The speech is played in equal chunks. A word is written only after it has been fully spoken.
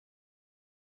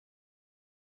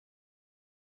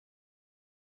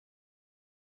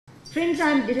Friends, I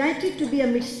am delighted to be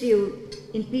amidst you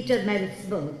in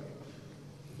Pietermaritzburg.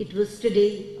 It was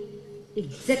today,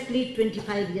 exactly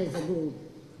 25 years ago,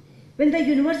 when the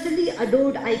universally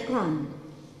adored icon,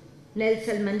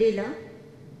 Nelson Mandela,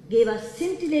 gave a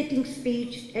scintillating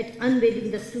speech at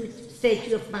unveiling the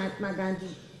statue of Mahatma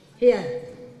Gandhi here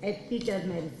at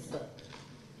Pietermaritzburg.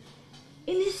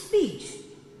 In his speech,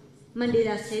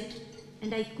 Mandela said,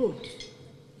 and I quote,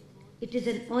 "It is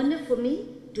an honor for me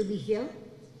to be here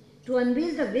to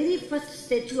unveil the very first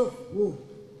statue of hope.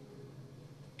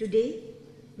 Today,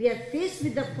 we are faced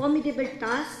with the formidable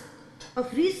task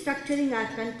of restructuring our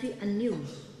country anew.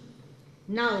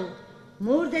 Now,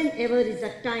 more than ever is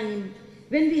a time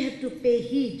when we have to pay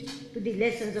heed to the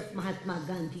lessons of Mahatma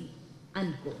Gandhi."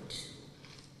 Unquote.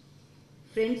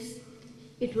 Friends,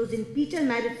 it was in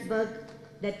Pietermaritzburg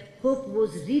that hope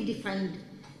was redefined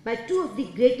by two of the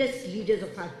greatest leaders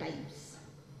of our times.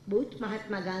 Both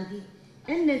Mahatma Gandhi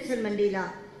and Nelson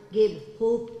Mandela gave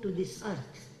hope to this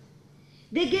earth.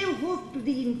 They gave hope to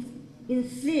the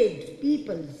enslaved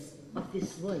peoples of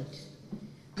this world,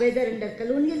 whether under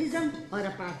colonialism or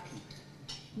apartheid.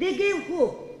 They gave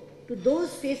hope to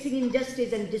those facing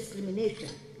injustice and discrimination.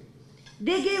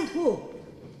 They gave hope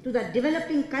to the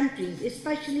developing countries,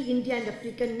 especially India and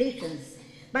African nations,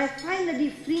 by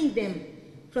finally freeing them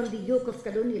from the yoke of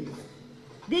colonialism.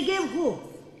 They gave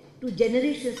hope to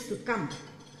generations to come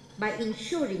by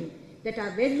ensuring that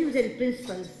our values and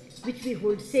principles, which we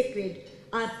hold sacred,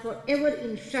 are forever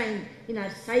enshrined in our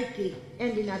psyche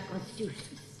and in our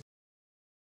constitution.